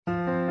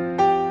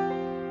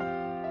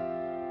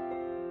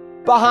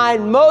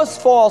behind most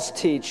false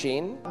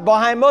teaching,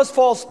 behind most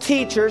false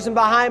teachers, and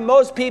behind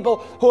most people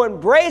who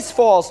embrace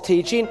false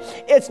teaching,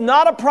 it's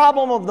not a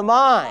problem of the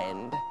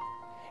mind.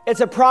 It's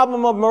a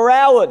problem of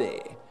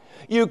morality.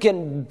 You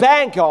can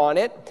bank on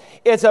it.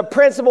 It's a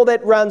principle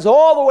that runs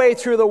all the way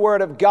through the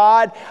Word of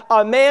God.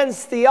 A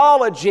man's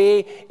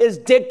theology is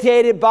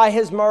dictated by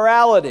his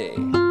morality.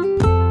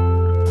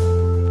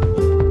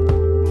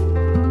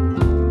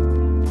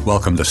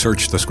 Welcome to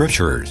Search the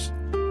Scriptures,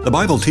 the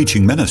Bible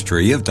teaching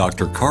ministry of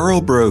Dr. Carl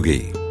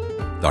Broggi.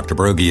 Dr.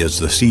 Broggi is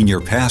the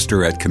senior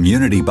pastor at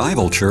Community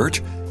Bible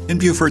Church in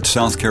Beaufort,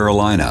 South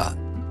Carolina.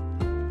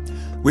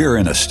 We are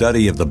in a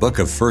study of the book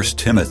of 1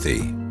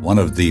 Timothy, one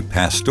of the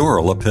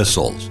pastoral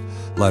epistles,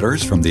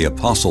 letters from the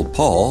Apostle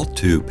Paul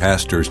to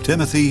pastors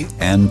Timothy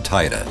and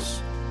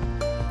Titus.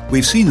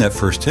 We've seen that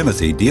 1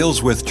 Timothy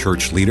deals with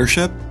church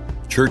leadership,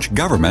 church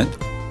government,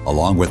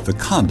 along with the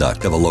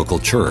conduct of a local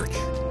church.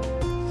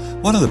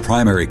 One of the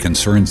primary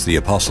concerns the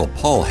Apostle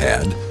Paul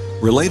had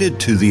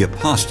related to the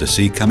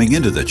apostasy coming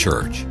into the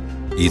church,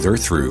 either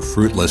through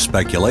fruitless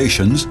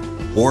speculations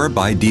or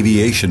by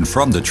deviation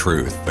from the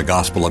truth, the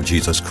gospel of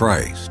Jesus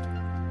Christ.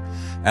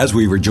 As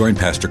we rejoin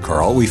Pastor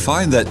Carl, we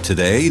find that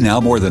today,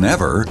 now more than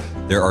ever,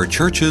 there are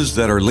churches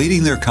that are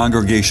leading their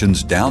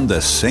congregations down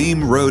the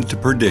same road to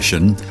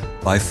perdition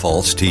by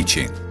false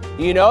teaching.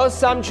 You know,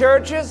 some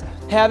churches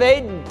have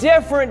a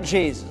different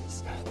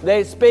Jesus.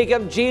 They speak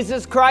of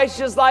Jesus Christ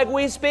just like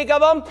we speak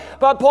of him,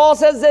 but Paul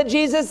says that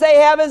Jesus they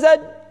have is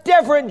a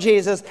different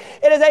Jesus.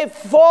 It is a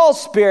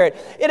false spirit.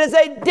 It is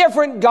a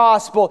different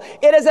gospel.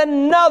 It is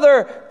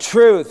another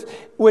truth,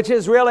 which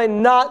is really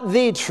not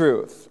the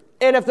truth.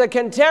 And if the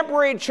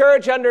contemporary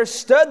church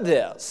understood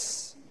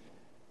this,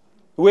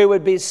 we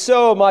would be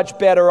so much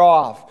better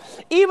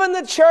off. Even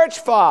the church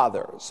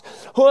fathers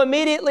who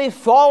immediately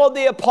followed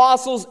the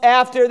apostles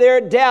after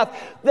their death,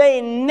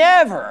 they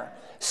never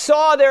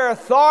saw their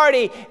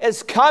authority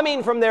as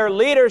coming from their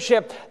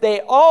leadership.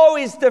 They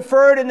always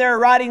deferred in their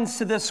writings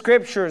to the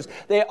Scriptures.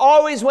 They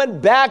always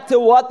went back to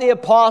what the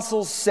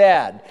apostles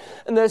said.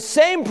 And the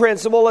same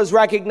principle is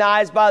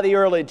recognized by the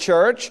early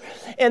church,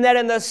 in that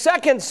in the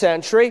 2nd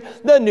century,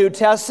 the New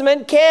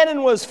Testament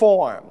canon was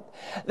formed.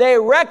 They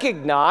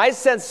recognized,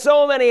 since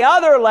so many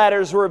other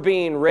letters were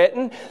being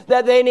written,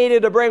 that they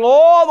needed to bring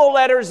all the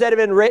letters that had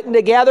been written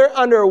together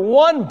under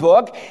one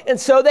book, and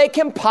so they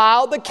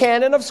compiled the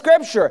canon of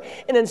Scripture.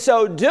 And in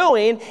so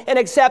doing, and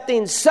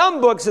accepting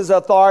some books as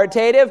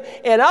authoritative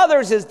and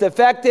others as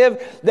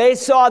defective, they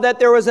saw that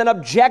there was an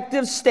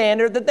objective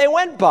standard that they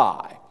went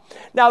by.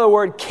 Now, the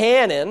word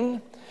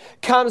canon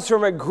comes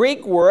from a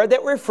Greek word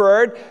that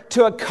referred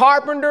to a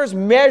carpenter's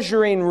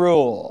measuring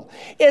rule.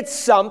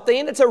 It's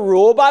a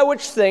rule by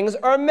which things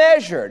are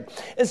measured.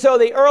 And so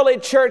the early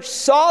church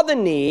saw the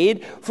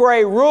need for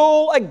a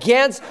rule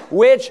against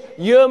which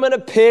human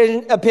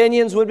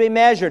opinions would be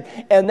measured.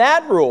 And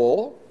that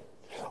rule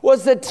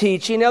was the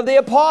teaching of the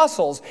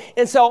apostles.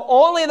 And so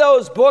only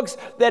those books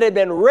that had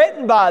been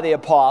written by the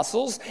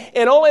apostles,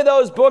 and only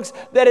those books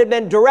that had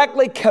been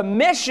directly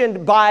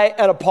commissioned by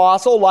an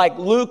apostle like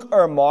Luke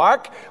or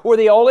Mark, were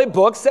the only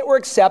books that were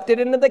accepted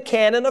into the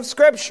canon of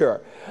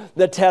Scripture.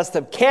 The test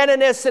of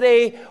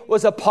canonicity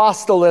was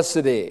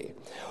apostolicity.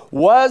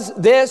 Was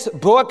this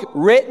book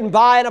written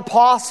by an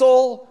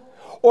apostle,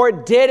 or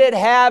did it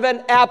have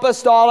an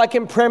apostolic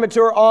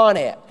imprimatur on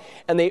it?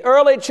 And the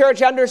early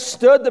church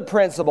understood the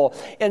principle.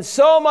 And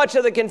so much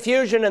of the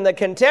confusion in the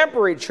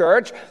contemporary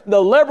church,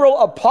 the liberal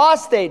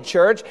apostate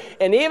church,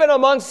 and even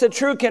amongst the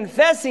true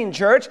confessing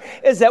church,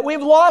 is that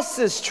we've lost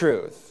this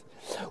truth.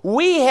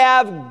 We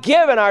have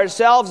given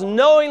ourselves,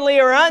 knowingly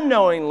or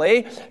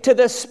unknowingly, to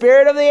the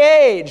spirit of the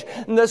age.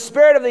 And the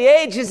spirit of the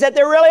age is that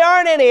there really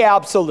aren't any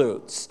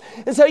absolutes.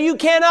 And so you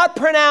cannot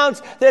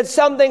pronounce that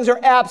some things are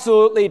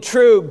absolutely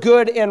true,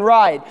 good, and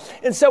right.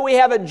 And so we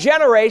have a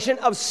generation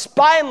of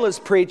spineless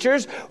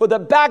preachers with the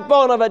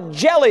backbone of a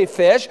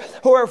jellyfish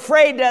who are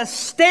afraid to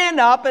stand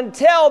up and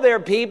tell their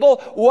people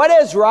what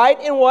is right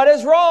and what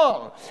is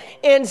wrong.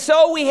 And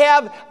so we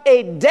have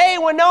a day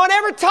when no one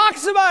ever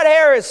talks about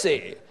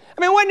heresy.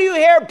 I mean, when do you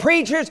hear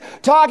preachers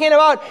talking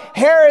about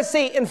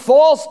heresy and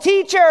false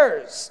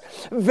teachers?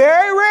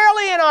 Very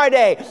rarely in our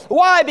day.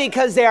 Why?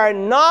 Because they are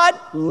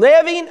not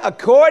living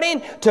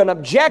according to an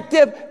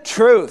objective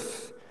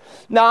truth.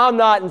 Now, I'm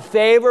not in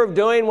favor of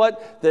doing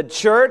what the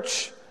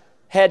church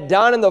had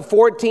done in the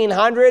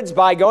 1400s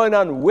by going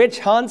on witch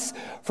hunts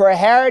for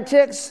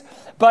heretics.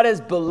 But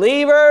as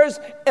believers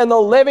in the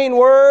living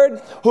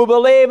Word, who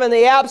believe in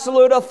the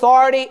absolute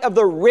authority of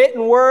the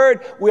written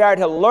Word, we are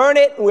to learn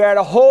it, we are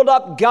to hold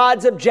up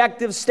God's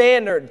objective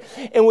standard.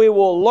 And we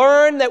will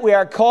learn that we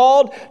are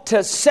called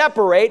to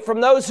separate from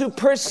those who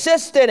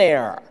persist in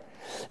error.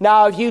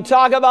 Now, if you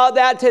talk about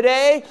that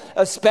today,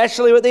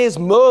 especially with these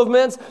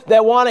movements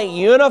that want to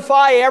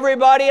unify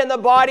everybody in the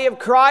body of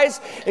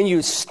Christ, and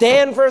you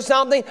stand for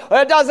something,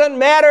 it doesn't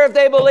matter if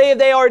they believe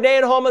they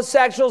ordain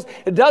homosexuals.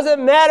 It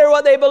doesn't matter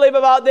what they believe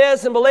about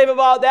this and believe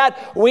about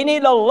that. We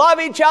need to love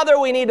each other.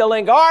 We need to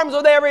link arms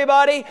with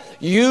everybody.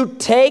 You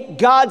take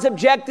God's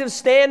objective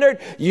standard.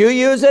 You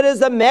use it as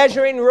the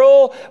measuring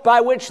rule by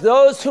which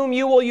those whom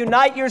you will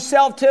unite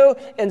yourself to,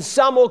 and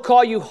some will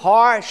call you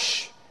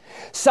harsh.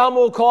 Some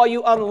will call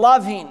you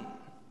unloving.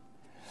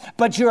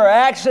 But you're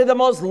actually the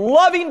most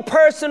loving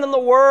person in the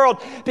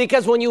world,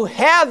 because when you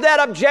have that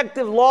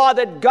objective law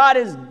that God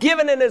has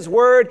given in His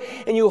Word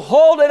and you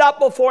hold it up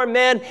before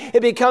men,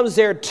 it becomes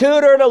their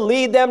tutor to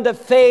lead them to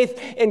faith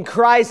in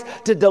Christ,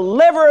 to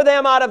deliver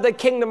them out of the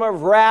kingdom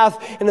of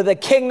wrath into the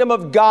kingdom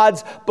of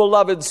God's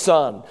beloved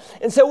Son.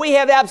 And so we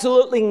have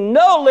absolutely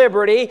no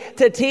liberty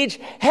to teach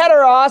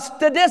heteros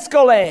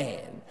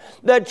didaskalēn.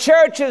 The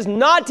church is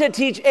not to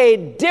teach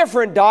a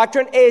different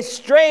doctrine, a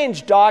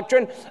strange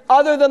doctrine,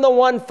 other than the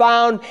one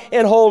found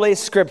in Holy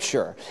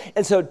Scripture.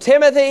 And so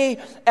Timothy,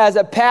 as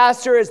a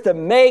pastor, is to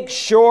make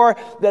sure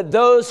that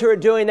those who are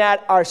doing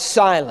that are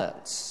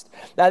silenced.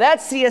 Now,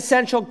 that's the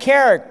essential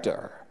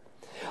character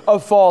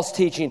of false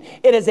teaching.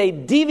 It is a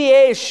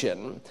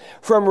deviation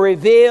from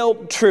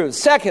revealed truth.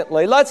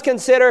 Secondly, let's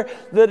consider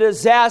the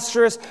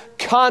disastrous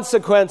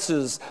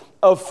consequences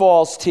of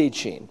false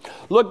teaching.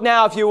 Look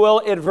now, if you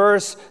will, at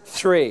verse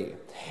 3.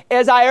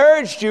 As I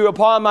urged you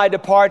upon my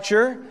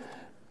departure,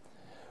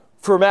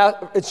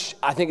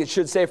 I think it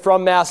should say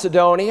from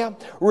Macedonia,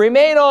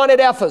 remain on at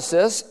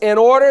Ephesus in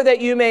order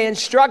that you may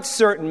instruct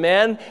certain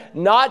men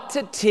not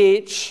to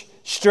teach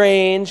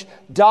strange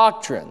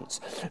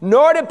doctrines,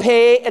 nor to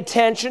pay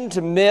attention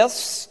to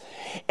myths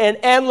and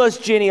endless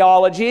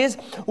genealogies,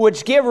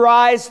 which give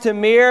rise to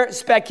mere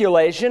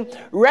speculation,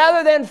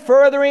 rather than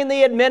furthering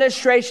the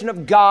administration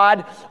of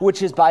God,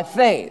 which is by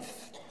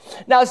faith.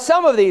 Now,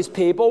 some of these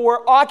people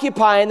were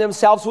occupying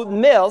themselves with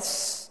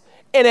myths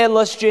and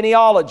endless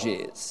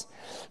genealogies.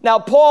 Now,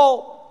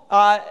 Paul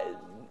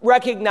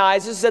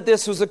recognizes that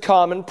this was a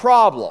common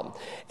problem.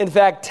 In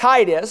fact,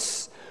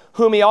 Titus,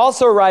 whom he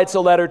also writes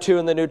a letter to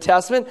in the New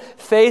Testament,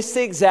 faced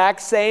the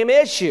exact same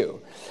issue.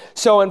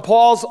 So in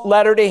Paul's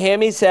letter to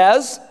him, he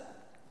says,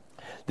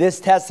 this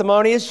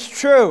testimony is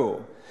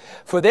true.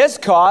 For this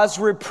cause,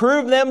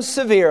 reprove them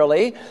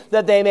severely,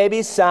 that they may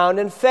be sound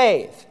in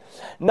faith,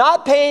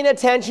 not paying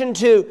attention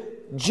to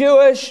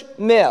Jewish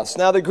myths.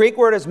 Now, the Greek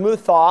word is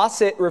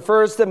mythos. It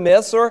refers to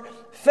myths or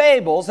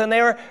fables, and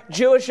they were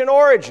Jewish in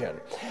origin.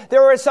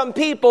 There were some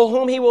people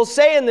whom he will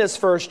say in this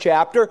first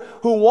chapter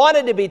who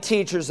wanted to be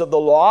teachers of the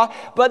law,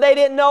 but they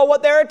didn't know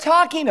what they were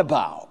talking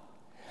about.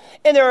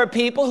 And there are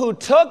people who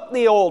took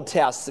the Old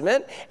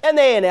Testament and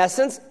they, in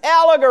essence,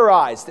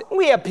 allegorized it.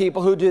 We have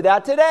people who do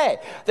that today.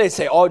 They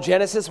say, oh,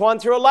 Genesis 1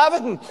 through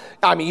 11.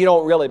 I mean, you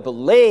don't really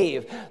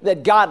believe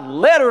that God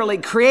literally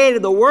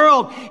created the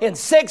world in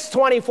 6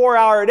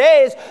 24-hour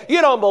days.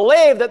 You don't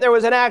believe that there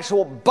was an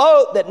actual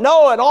boat that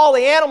Noah and all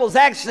the animals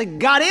actually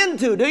got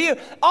into, do you?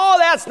 Oh,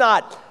 that's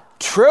not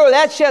true.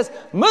 That's just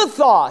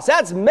mythos.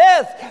 That's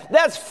myth.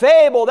 That's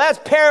fable. That's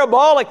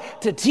parabolic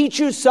to teach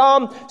you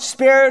some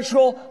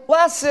spiritual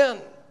lesson.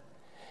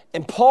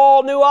 And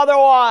Paul knew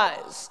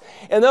otherwise.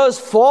 And those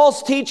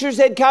false teachers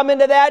had come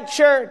into that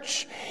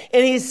church.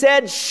 And he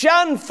said,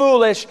 shun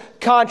foolish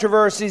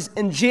controversies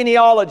and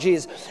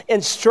genealogies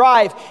and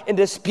strife and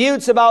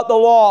disputes about the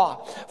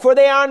law, for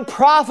they are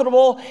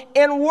unprofitable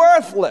and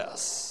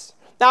worthless.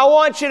 Now I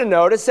want you to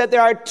notice that there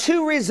are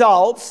two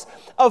results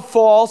of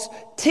false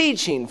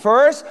teaching.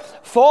 First,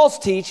 false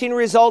teaching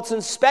results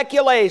in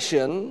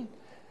speculation.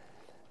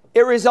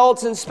 It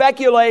results in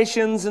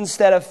speculations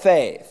instead of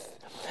faith.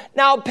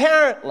 Now,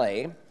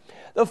 apparently,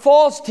 the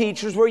false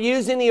teachers were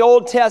using the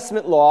Old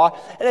Testament law,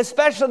 and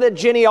especially the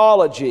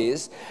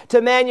genealogies,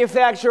 to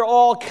manufacture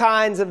all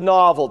kinds of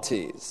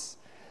novelties.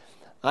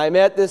 I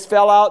met this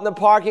fellow out in the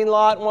parking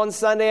lot one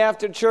Sunday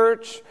after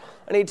church,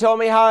 and he told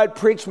me how I'd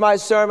preached my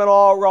sermon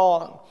all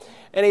wrong.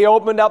 And he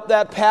opened up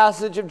that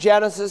passage of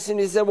Genesis and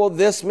he said, well,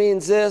 this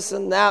means this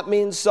and that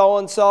means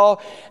so-and-so.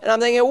 And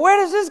I'm thinking, where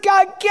does this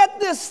guy get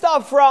this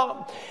stuff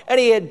from? And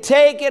he had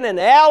taken and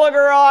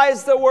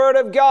allegorized the Word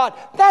of God.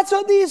 That's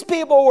what these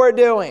people were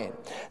doing,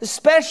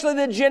 especially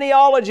the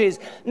genealogies.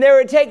 And they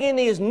were taking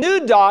these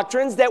new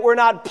doctrines that were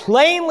not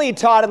plainly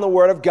taught in the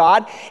Word of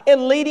God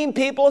and leading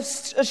people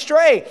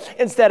astray.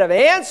 Instead of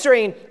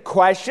answering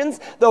questions,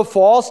 the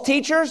false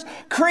teachers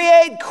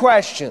create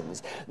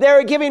questions. They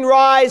were giving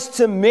rise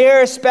to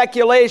mere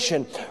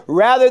speculation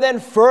rather than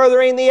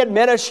furthering the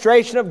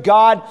administration of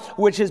God,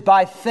 which is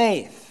by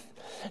faith.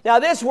 Now,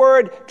 this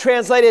word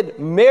translated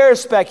mere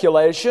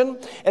speculation,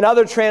 and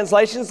other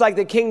translations like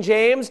the King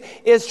James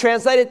is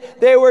translated,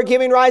 they were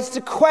giving rise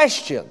to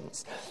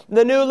questions.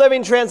 The New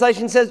Living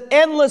Translation says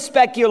endless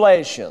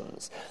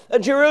speculations. The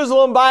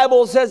Jerusalem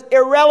Bible says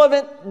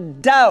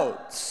irrelevant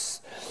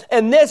doubts.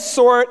 And this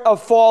sort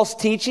of false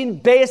teaching,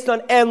 based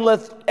on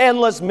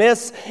endless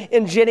myths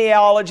and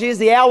genealogies,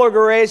 the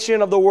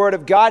allegoration of the Word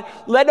of God,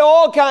 led to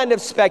all kinds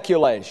of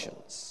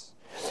speculations.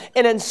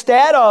 And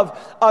instead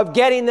of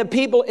getting the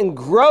people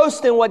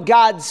engrossed in what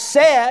God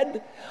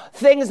said,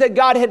 things that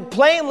God had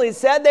plainly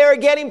said, they were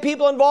getting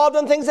people involved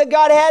in things that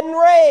God hadn't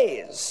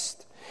raised.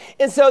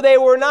 And so they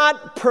were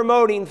not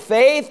promoting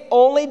faith,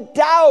 only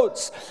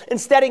doubts.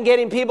 Instead of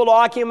getting people to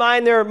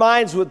occupy their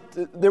minds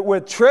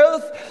with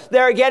truth,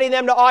 they were getting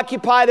them to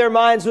occupy their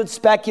minds with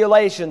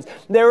speculations.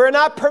 They were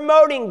not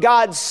promoting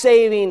God's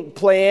saving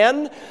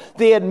plan,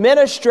 the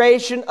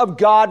administration of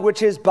God,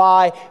 which is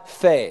by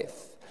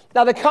faith.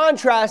 Now the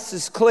contrast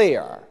is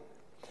clear.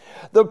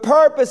 The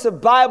purpose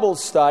of Bible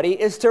study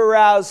is to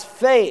arouse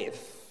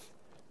faith,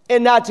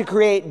 and not to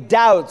create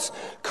doubts,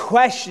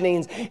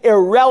 questionings,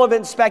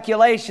 irrelevant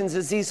speculations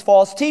as these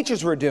false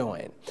teachers were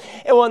doing.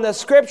 And when the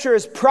Scripture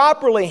is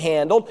properly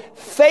handled,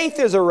 faith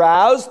is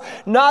aroused,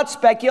 not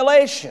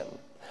speculation.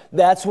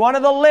 That's one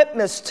of the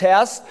litmus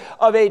tests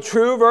of a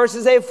true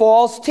versus a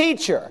false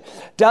teacher.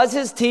 Does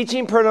his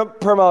teaching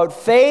promote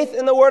faith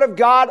in the Word of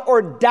God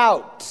or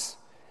doubt?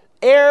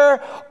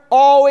 Error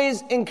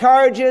always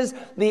encourages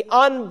the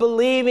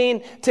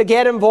unbelieving to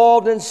get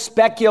involved in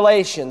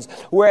speculations,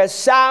 whereas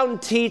sound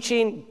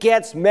teaching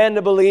gets men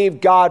to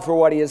believe God for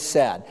what he has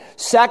said.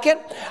 Second,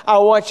 I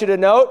want you to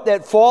note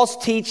that false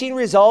teaching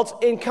results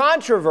in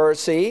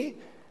controversy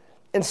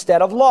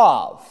instead of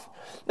love.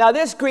 Now,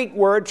 this Greek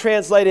word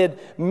translated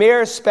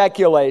mere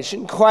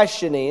speculation,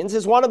 questionings,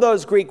 is one of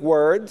those Greek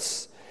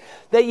words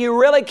that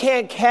you really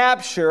can't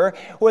capture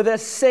with a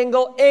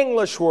single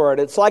English word.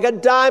 It's like a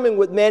diamond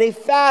with many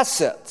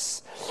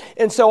facets.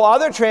 And so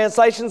other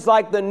translations,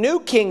 like the New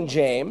King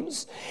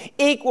James,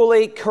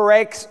 equally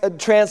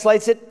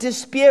translates it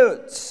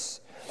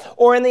disputes.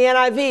 Or in the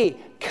NIV,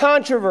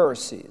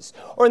 controversies.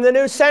 Or in the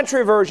New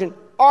Century Version,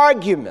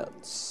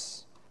 arguments.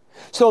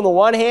 So on the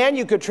one hand,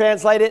 you could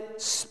translate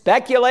it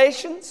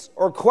speculations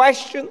or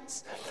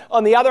questions.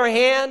 On the other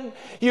hand,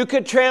 you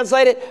could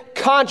translate it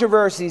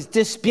controversies,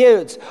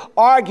 disputes,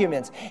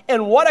 arguments.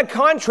 And what a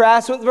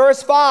contrast with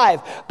verse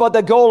 5. But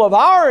the goal of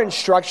our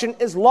instruction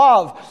is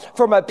love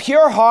from a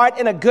pure heart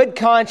and a good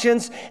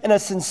conscience and a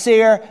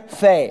sincere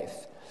faith.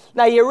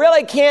 Now, you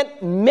really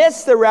can't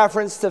miss the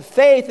reference to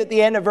faith at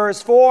the end of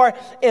verse 4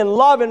 and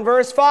love in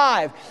verse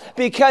 5,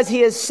 because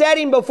he is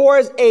setting before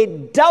us a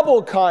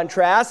double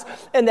contrast,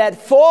 and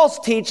that false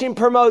teaching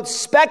promotes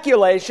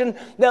speculation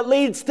that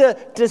leads to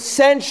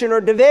dissension or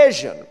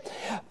division.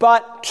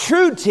 But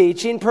true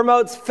teaching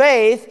promotes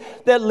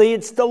faith that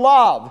leads to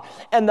love.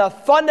 And the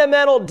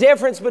fundamental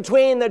difference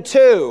between the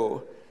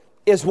two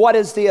is what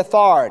is the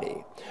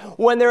authority.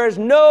 When there is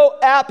no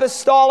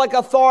apostolic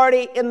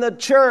authority in the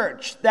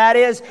church, that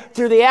is,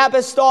 through the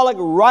apostolic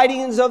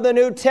writings of the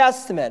New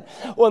Testament,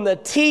 when the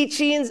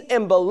teachings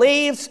and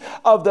beliefs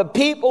of the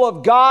people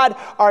of God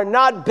are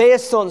not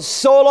based on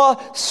sola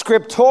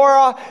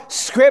scriptura,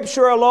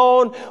 Scripture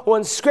alone,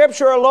 when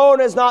Scripture alone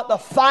is not the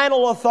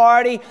final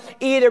authority,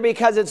 either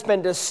because it's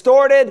been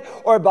distorted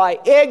or by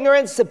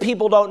ignorance, the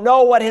people don't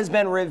know what has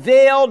been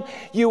revealed,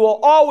 you will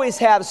always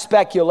have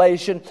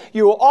speculation,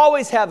 you will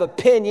always have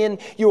opinion,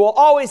 you will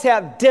always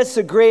have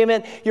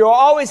disagreement, you'll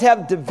always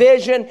have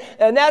division,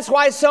 and that's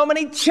why so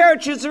many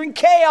churches are in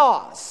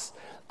chaos.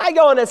 I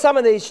go into some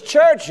of these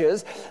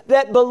churches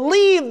that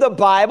believe the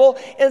Bible,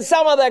 and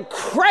some of the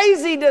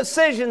crazy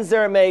decisions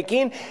they're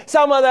making,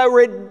 some of the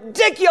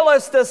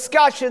ridiculous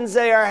discussions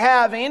they are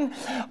having,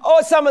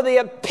 or some of the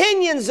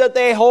opinions that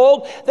they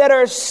hold that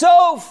are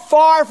so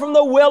far from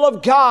the will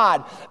of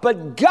God.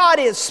 But God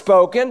has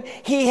spoken,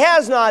 He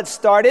has not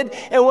started,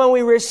 and when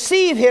we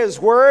receive His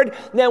word,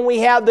 then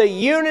we have the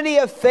unity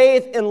of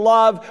faith and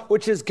love,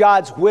 which is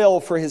God's will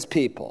for His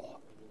people.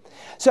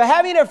 So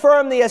having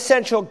affirmed the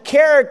essential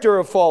character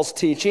of false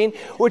teaching,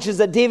 which is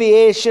a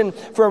deviation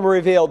from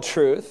revealed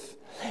truth,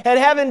 and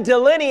having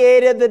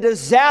delineated the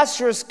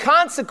disastrous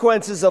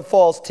consequences of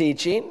false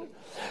teaching,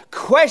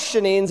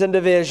 questionings and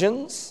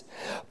divisions,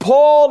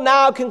 Paul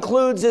now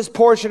concludes this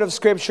portion of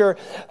Scripture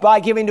by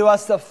giving to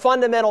us the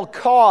fundamental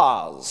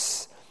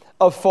cause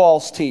of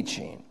false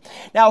teaching.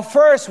 Now,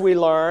 first we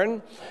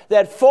learn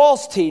that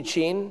false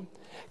teaching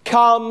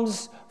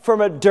comes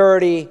from a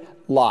dirty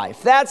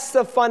life. That's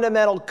the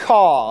fundamental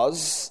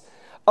cause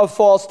of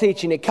false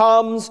teaching. It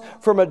comes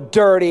from a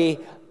dirty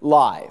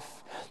life.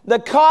 The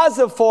cause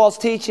of false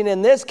teaching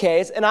in this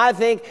case, and I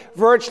think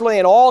virtually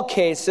in all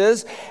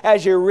cases,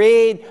 as you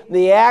read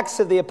the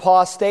Acts of the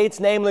Apostates,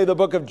 namely the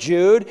book of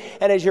Jude,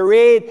 and as you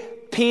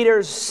read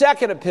Peter's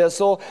second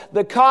epistle,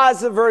 the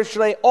cause of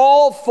virtually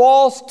all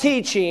false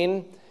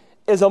teaching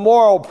is a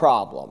moral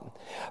problem.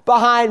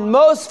 Behind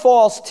most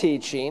false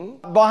teaching,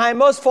 behind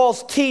most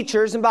false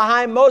teachers, and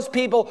behind most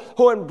people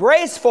who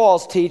embrace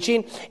false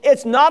teaching,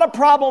 it's not a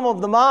problem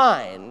of the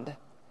mind.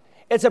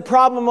 It's a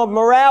problem of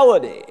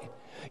morality.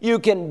 You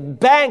can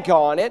bank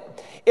on it.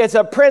 It's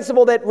a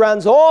principle that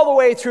runs all the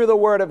way through the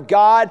Word of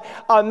God.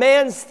 A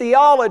man's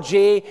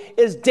theology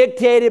is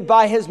dictated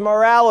by his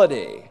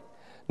morality,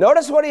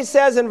 Notice what he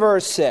says in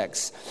verse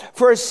 6.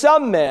 For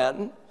some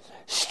men,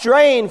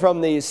 straying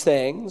from these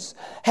things,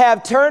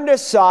 have turned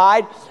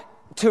aside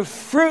to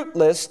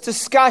fruitless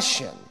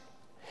discussion.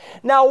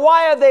 Now,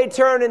 why have they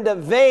turned into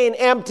vain,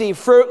 empty,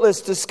 fruitless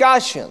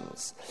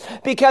discussions?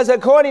 Because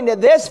according to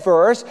this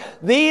verse,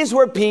 these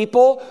were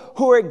people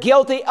who were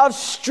guilty of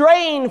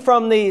straying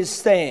from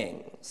these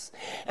things.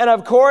 And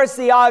of course,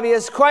 the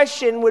obvious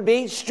question would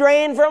be,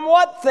 straying from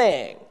what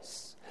things?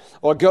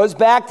 Well, it goes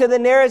back to the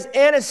nearest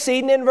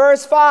antecedent in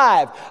verse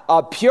 5.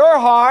 A pure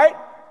heart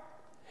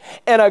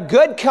and a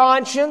good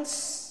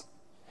conscience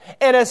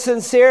and a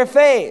sincere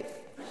faith.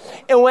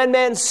 And when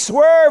men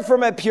swerve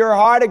from a pure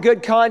heart, a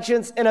good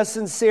conscience, and a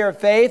sincere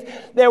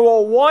faith, they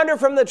will wander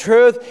from the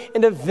truth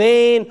into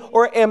vain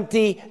or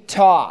empty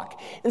talk.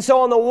 And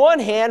so on the one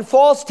hand,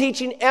 false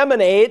teaching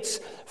emanates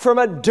from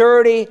a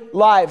dirty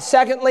life.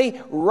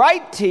 Secondly,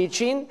 right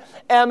teaching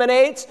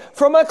emanates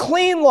from a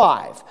clean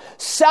life.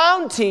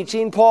 Sound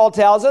teaching, Paul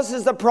tells us,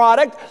 is the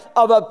product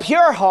of a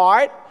pure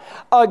heart,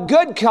 a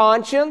good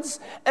conscience,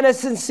 and a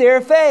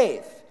sincere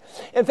faith.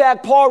 In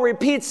fact, Paul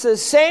repeats the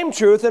same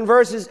truth in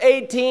verses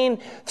 18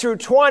 through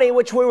 20,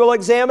 which we will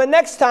examine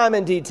next time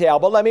in detail.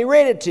 But let me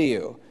read it to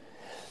you.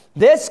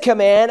 This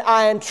command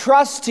I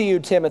entrust to you,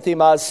 Timothy,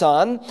 my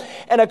son,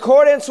 in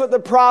accordance with the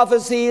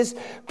prophecies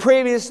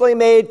previously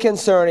made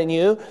concerning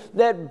you,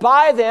 that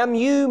by them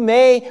you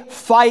may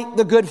fight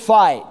the good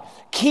fight,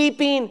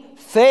 keeping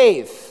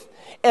faith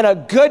and a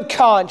good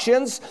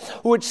conscience,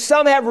 which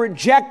some have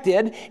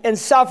rejected and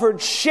suffered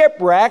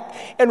shipwreck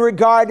in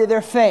regard to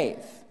their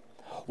faith.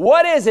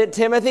 What is it,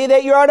 Timothy,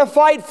 that you are to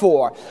fight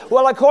for?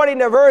 Well, according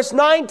to verse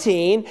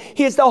 19,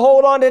 he is to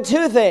hold on to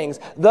two things.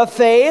 The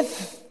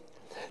faith,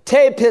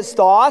 te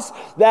pistos,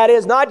 that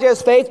is not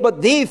just faith,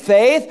 but the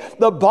faith,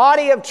 the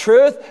body of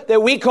truth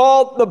that we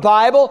call the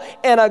Bible,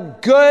 and a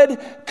good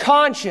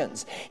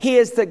conscience. He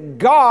is to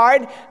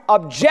guard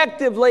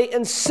objectively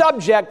and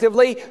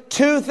subjectively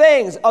two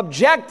things.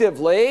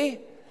 Objectively,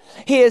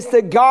 he is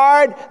to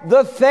guard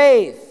the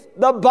faith,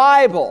 the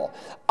Bible.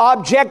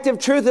 Objective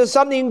truth is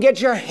something you can get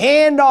your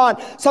hand on,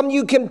 something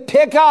you can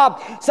pick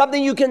up,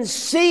 something you can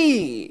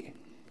see.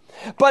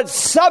 But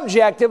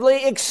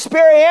subjectively,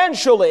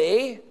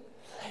 experientially,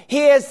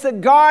 he is to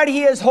guard,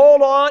 he is to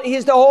hold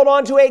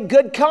on to a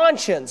good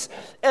conscience.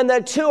 And the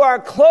two are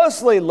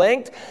closely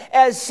linked,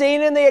 as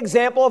seen in the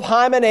example of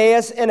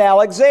Hymenaeus and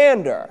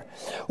Alexander.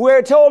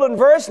 We're told in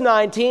verse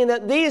 19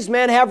 that these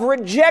men have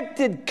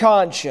rejected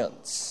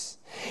conscience,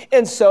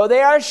 and so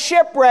they are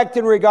shipwrecked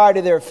in regard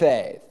to their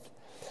faith.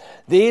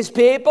 These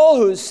people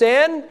who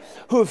sinned,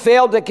 who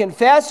failed to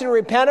confess and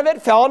repent of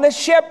it, fell into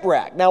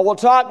shipwreck. Now, we'll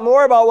talk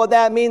more about what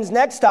that means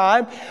next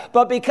time,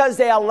 but because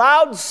they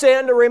allowed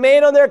sin to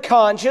remain on their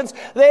conscience,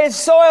 they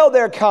soiled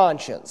their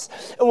conscience.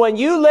 And when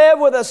you live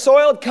with a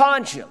soiled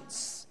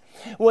conscience,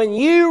 when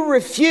you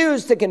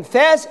refuse to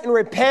confess and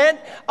repent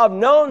of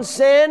known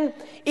sin,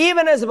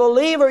 even as a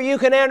believer, you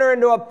can enter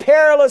into a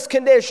perilous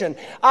condition.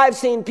 I've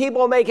seen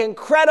people make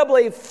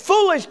incredibly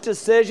foolish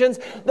decisions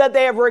that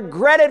they have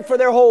regretted for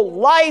their whole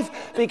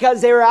life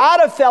because they were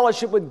out of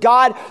fellowship with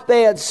God.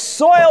 They had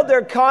soiled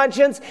their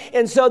conscience,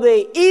 and so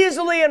they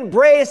easily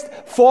embraced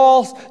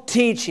false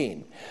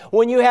teaching.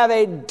 When you have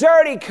a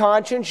dirty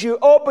conscience, you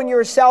open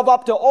yourself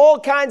up to all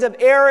kinds of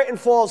error and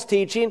false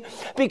teaching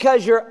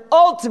because your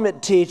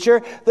ultimate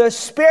teacher, the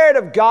Spirit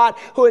of God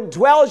who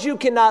indwells you,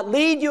 cannot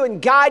lead you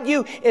and guide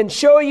you and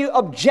show you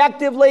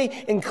objectively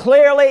and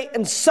clearly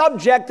and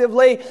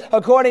subjectively,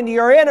 according to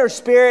your inner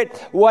spirit,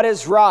 what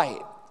is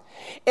right.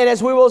 And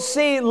as we will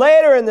see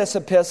later in this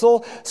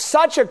epistle,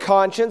 such a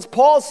conscience,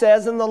 Paul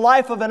says, in the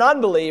life of an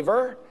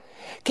unbeliever,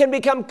 can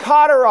become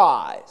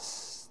cauterized.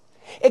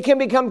 It can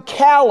become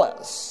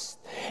callous.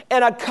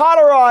 And a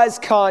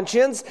cauterized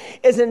conscience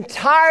is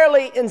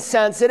entirely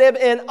insensitive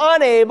and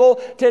unable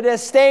to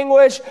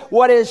distinguish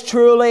what is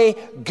truly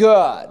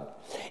good.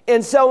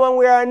 And so when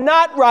we are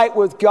not right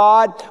with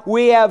God,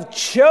 we have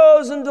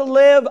chosen to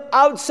live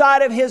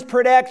outside of His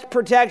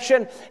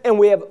protection, and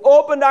we have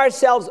opened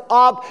ourselves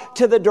up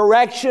to the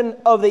direction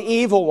of the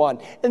evil one.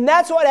 And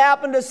that's what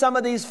happened to some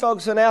of these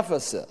folks in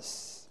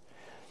Ephesus.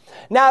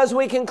 Now, as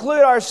we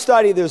conclude our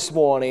study this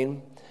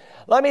morning,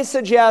 let me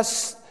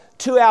suggest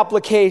two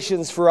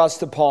applications for us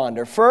to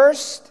ponder.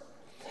 First,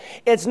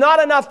 it's not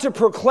enough to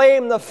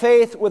proclaim the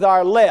faith with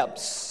our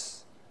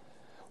lips.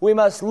 We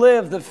must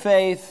live the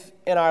faith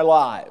in our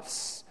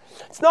lives.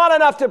 It's not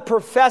enough to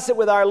profess it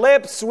with our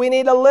lips. We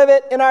need to live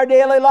it in our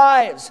daily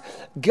lives.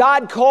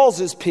 God calls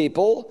His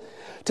people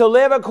to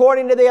live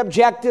according to the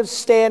objective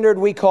standard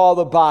we call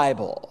the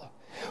Bible.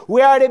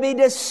 We are to be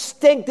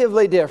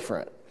distinctively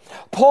different.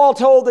 Paul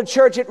told the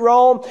church at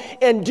Rome,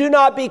 and do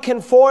not be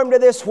conformed to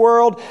this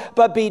world,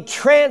 but be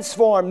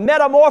transformed,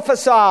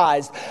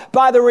 metamorphosized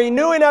by the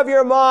renewing of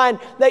your mind,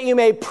 that you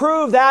may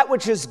prove that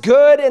which is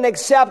good and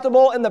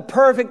acceptable in the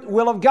perfect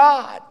will of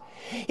God.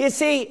 You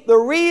see, the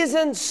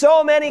reason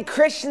so many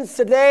Christians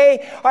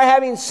today are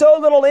having so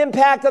little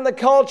impact on the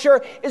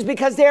culture is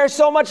because they are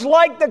so much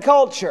like the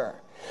culture.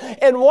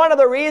 And one of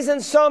the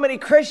reasons so many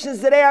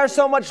Christians today are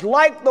so much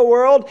like the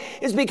world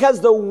is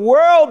because the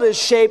world is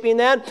shaping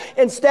them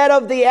instead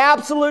of the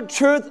absolute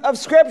truth of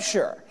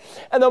Scripture.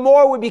 And the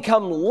more we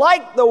become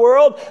like the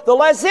world, the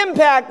less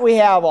impact we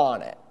have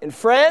on it. And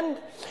friend,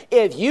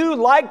 if you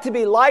like to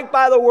be liked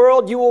by the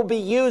world, you will be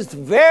used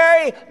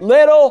very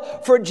little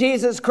for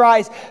Jesus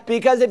Christ.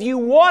 Because if you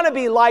want to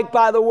be liked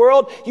by the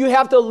world, you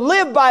have to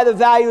live by the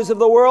values of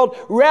the world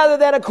rather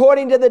than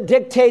according to the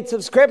dictates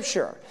of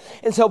Scripture.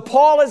 And so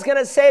Paul is going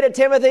to say to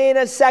Timothy in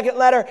his second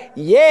letter,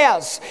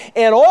 yes,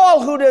 and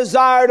all who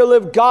desire to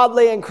live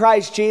godly in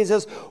Christ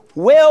Jesus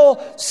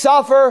will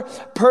suffer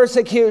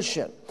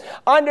persecution.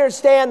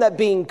 Understand that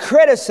being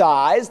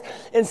criticized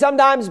and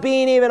sometimes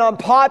being even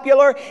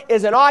unpopular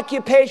is an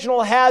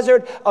occupational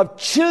hazard of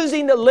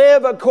choosing to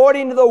live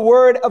according to the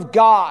Word of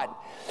God.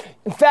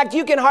 In fact,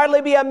 you can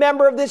hardly be a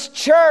member of this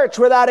church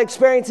without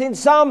experiencing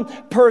some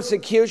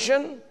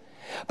persecution.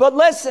 But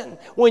listen,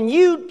 when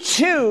you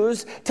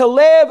choose to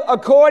live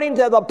according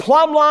to the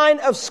plumb line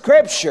of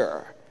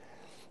Scripture,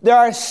 there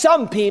are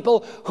some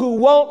people who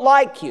won't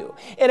like you.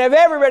 And if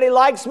everybody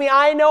likes me,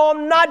 I know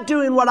I'm not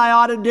doing what I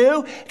ought to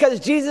do,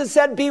 because Jesus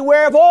said,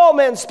 beware of all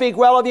men speak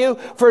well of you,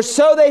 for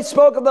so they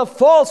spoke of the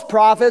false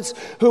prophets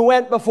who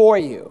went before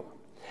you.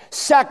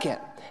 Second,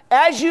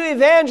 as you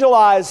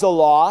evangelize the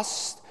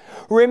lost,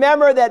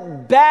 remember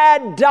that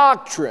bad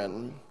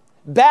doctrine,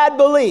 bad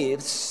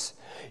beliefs,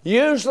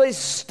 usually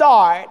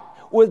start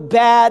with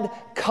bad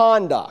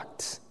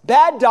conduct.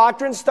 Bad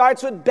doctrine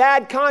starts with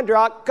bad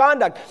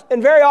conduct,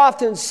 and very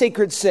often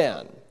secret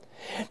sin.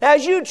 Now,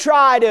 as you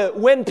try to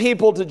win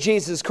people to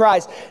Jesus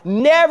Christ,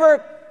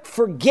 never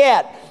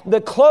forget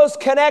the close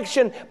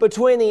connection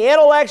between the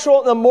intellectual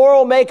and the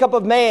moral makeup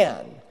of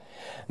man.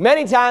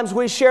 Many times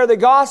we share the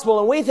gospel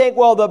and we think,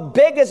 well, the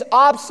biggest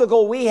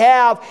obstacle we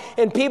have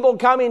in people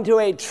coming to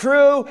a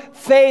true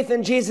faith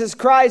in Jesus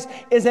Christ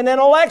is an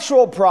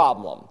intellectual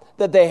problem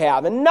that they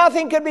have. And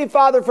nothing could be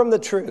farther from the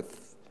truth.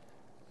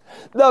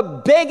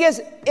 The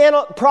biggest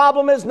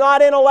problem is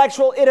not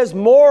intellectual, it is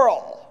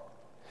moral.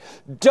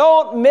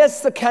 Don't miss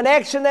the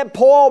connection that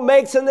Paul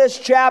makes in this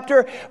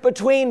chapter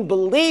between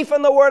belief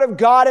in the Word of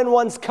God and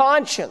one's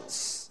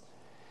conscience.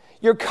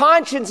 Your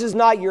conscience is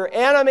not your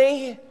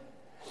enemy,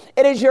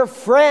 it is your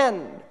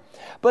friend.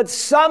 But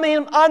some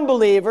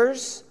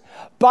unbelievers,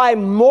 by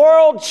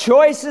moral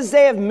choices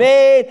they have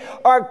made,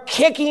 are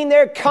kicking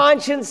their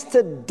conscience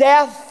to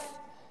death.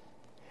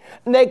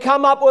 And they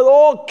come up with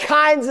all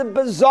kinds of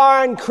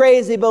bizarre and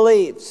crazy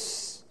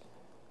beliefs.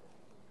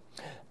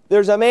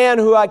 There's a man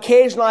who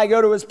occasionally I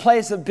go to his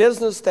place of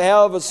business to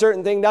have a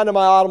certain thing done to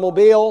my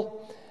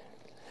automobile.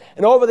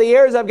 And over the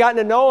years I've gotten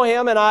to know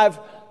him, and I've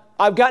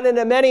gotten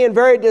into many and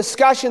varied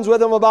discussions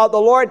with him about the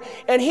Lord.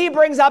 And he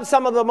brings up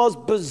some of the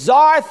most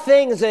bizarre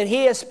things that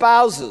he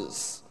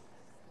espouses.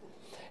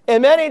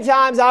 And many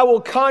times I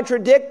will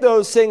contradict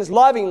those things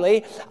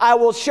lovingly. I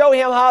will show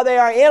him how they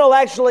are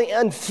intellectually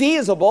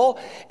unfeasible.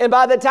 And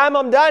by the time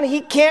I'm done, he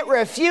can't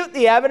refute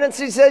the evidence.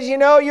 He says, you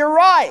know, you're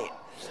right.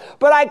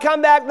 But I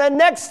come back the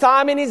next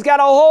time and he's got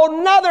a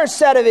whole nother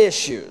set of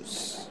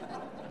issues.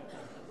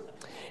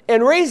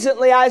 And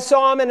recently I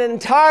saw him in an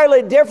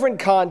entirely different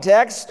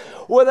context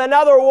with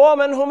another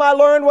woman whom I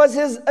learned was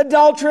his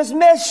adulterous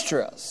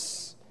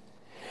mistress.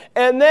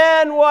 And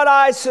then what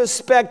I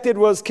suspected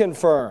was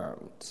confirmed.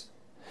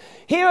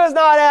 He was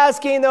not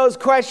asking those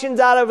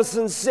questions out of a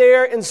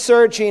sincere and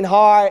searching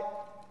heart,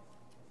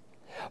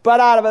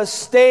 but out of a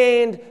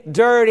stained,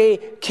 dirty,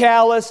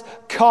 callous,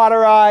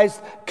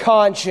 cauterized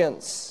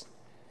conscience.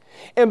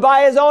 And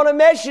by his own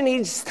admission,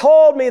 he's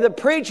told me the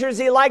preachers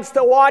he likes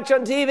to watch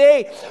on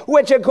TV,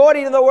 which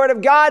according to the Word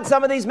of God,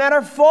 some of these men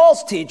are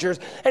false teachers.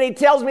 And he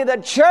tells me the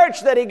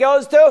church that he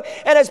goes to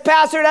and his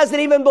pastor doesn't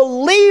even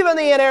believe in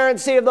the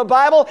inerrancy of the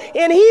Bible,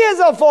 and he is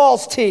a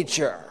false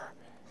teacher.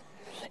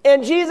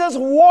 And Jesus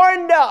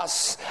warned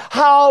us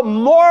how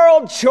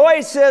moral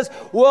choices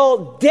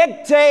will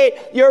dictate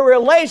your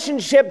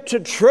relationship to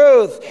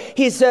truth.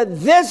 He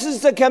said, this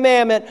is the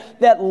commandment,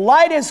 that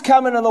light is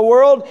come into the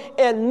world,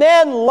 and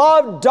men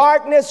love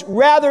darkness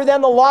rather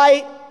than the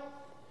light,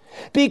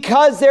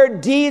 because their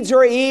deeds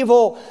are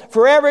evil.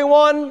 For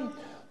everyone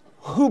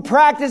who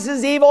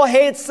practices evil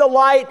hates the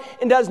light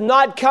and does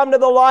not come to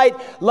the light,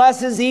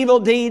 lest his evil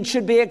deeds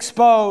should be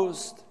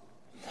exposed.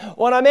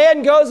 When a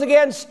man goes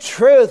against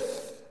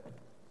truth,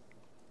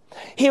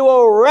 he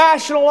will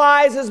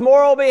rationalize his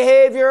moral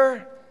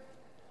behavior,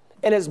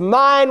 and his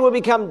mind will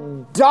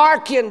become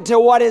darkened to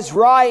what is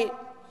right.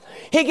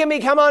 He can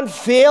become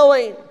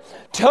unfeeling,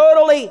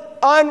 totally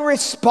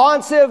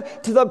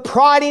unresponsive to the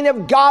prodding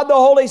of God, the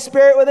Holy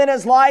Spirit within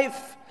his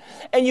life.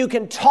 And you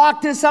can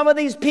talk to some of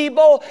these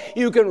people,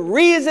 you can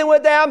reason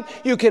with them,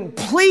 you can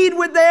plead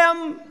with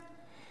them.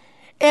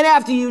 And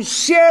after you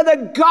share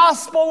the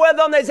gospel with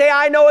them, they say,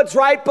 I know it's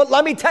right, but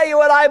let me tell you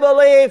what I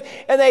believe.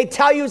 And they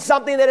tell you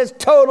something that is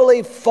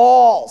totally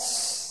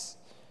false.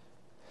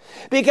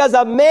 Because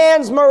a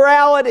man's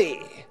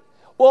morality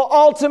will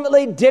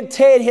ultimately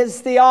dictate his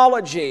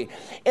theology.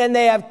 And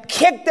they have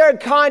kicked their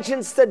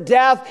conscience to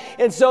death,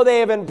 and so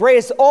they have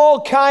embraced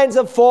all kinds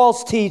of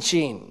false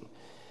teaching.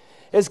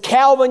 As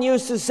Calvin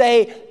used to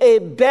say, a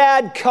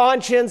bad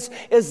conscience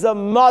is the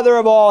mother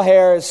of all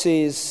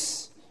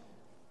heresies.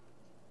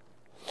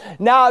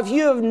 Now, if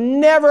you have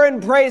never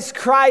embraced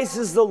Christ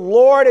as the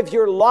Lord of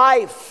your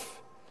life,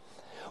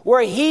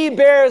 where he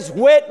bears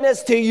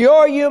witness to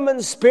your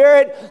human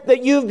spirit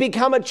that you've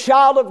become a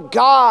child of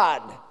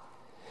God,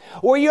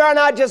 where you are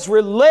not just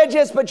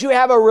religious, but you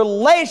have a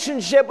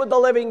relationship with the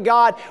living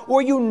God,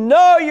 where you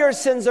know your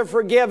sins are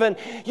forgiven,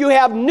 you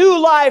have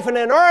new life and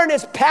an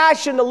earnest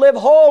passion to live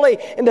holy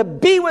and to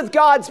be with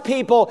God's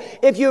people.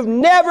 If you've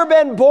never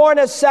been born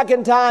a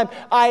second time,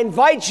 I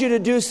invite you to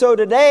do so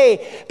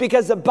today,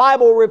 because the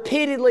Bible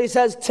repeatedly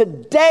says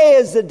today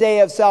is the day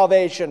of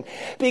salvation.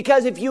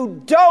 Because if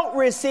you don't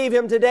receive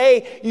him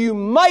today, you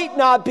might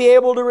not be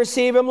able to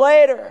receive him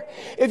later.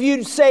 If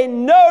you say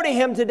no to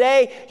him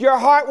today, your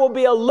heart will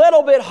be a little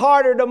bit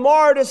harder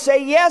tomorrow to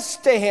say yes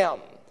to him.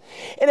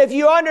 And if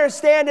you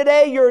understand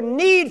today your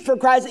need for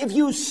Christ, if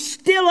you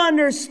still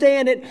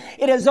understand it,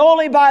 it is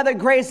only by the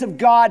grace of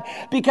God,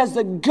 because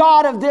the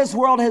God of this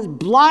world has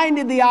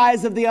blinded the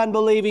eyes of the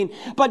unbelieving.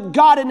 But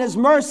God in his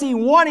mercy,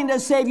 wanting to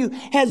save you,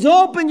 has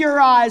opened your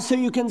eyes so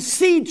you can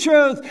see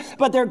truth.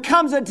 But there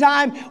comes a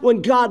time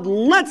when God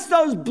lets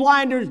those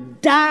blinders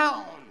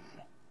down,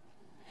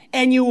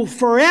 and you will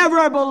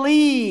forever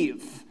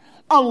believe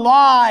a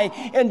lie.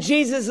 In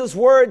Jesus'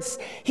 words,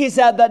 he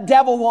said, the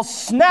devil will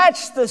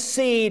snatch the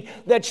seed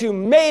that you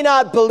may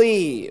not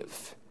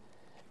believe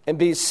and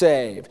be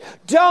saved.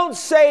 Don't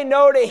say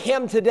no to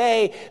him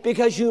today,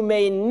 because you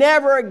may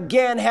never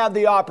again have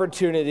the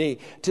opportunity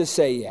to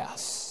say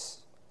yes.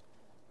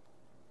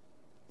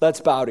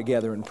 Let's bow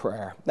together in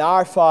prayer. Now,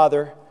 our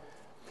Father,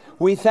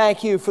 we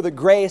thank you for the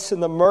grace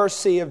and the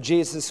mercy of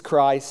Jesus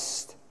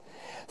Christ.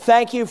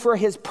 Thank you for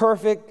his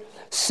perfect,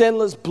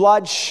 sinless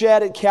blood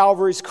shed at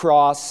Calvary's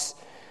cross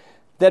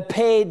that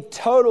paid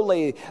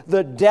totally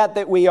the debt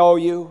that we owe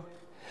you.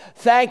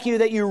 Thank you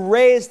that you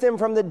raised him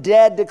from the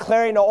dead,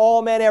 declaring to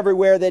all men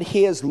everywhere that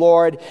he is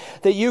Lord,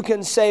 that you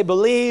can say,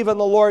 believe in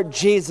the Lord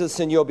Jesus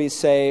and you'll be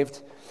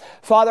saved.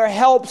 Father,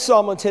 help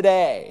someone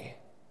today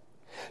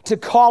to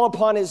call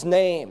upon his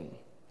name.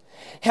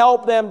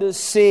 Help them to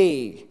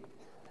see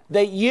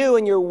that you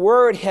and your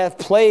word have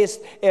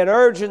placed an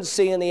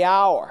urgency in the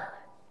hour.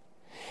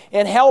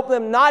 And help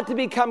them not to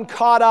become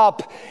caught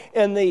up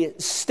in the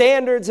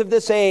standards of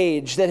this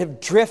age that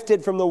have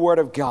drifted from the Word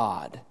of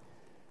God.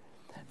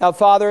 Now,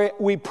 Father,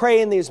 we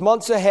pray in these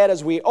months ahead,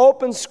 as we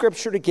open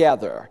Scripture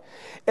together,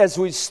 as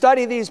we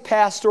study these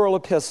pastoral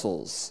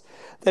epistles,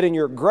 that in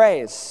your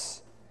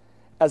grace,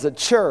 as a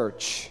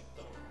church,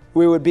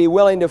 we would be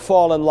willing to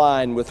fall in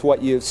line with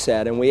what you've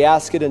said. And we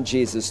ask it in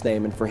Jesus'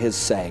 name and for his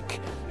sake.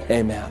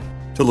 Amen.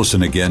 To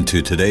listen again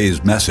to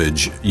today's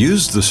message,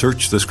 use the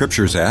Search the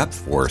Scriptures app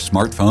for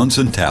smartphones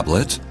and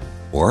tablets,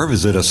 or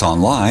visit us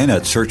online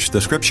at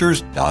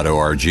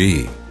searchthescriptures.org.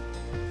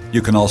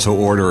 You can also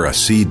order a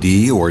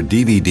CD or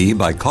DVD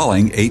by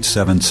calling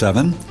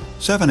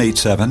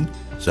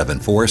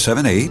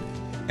 877-787-7478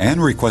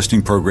 and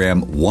requesting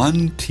program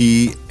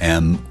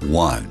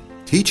 1TM1,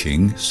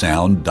 Teaching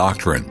Sound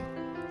Doctrine.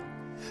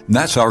 And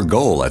that's our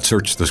goal at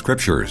Search the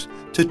Scriptures,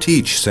 to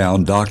teach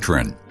sound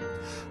doctrine.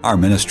 Our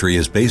ministry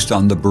is based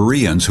on the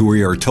Bereans, who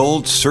we are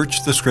told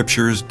search the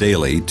Scriptures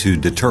daily to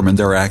determine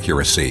their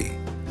accuracy.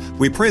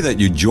 We pray that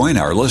you join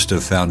our list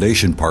of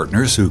foundation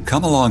partners who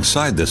come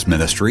alongside this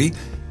ministry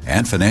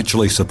and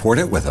financially support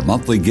it with a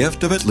monthly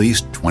gift of at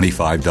least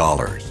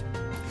 $25.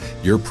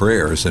 Your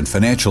prayers and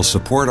financial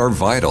support are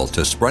vital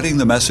to spreading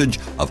the message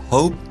of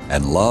hope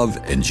and love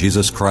in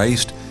Jesus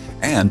Christ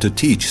and to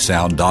teach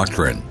sound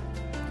doctrine.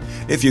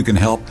 If you can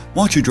help,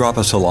 won't you drop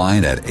us a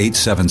line at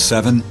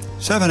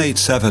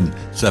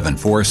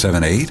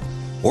 877-787-7478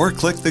 or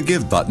click the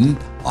Give button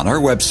on our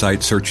website,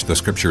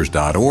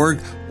 searchthescriptures.org,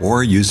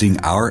 or using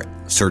our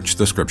Search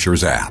the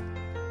Scriptures app.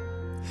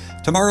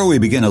 Tomorrow we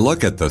begin a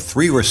look at the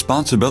 3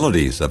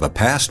 responsibilities of a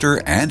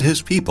pastor and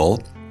his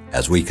people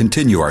as we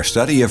continue our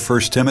study of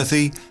 1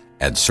 Timothy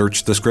and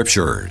Search the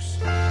Scriptures.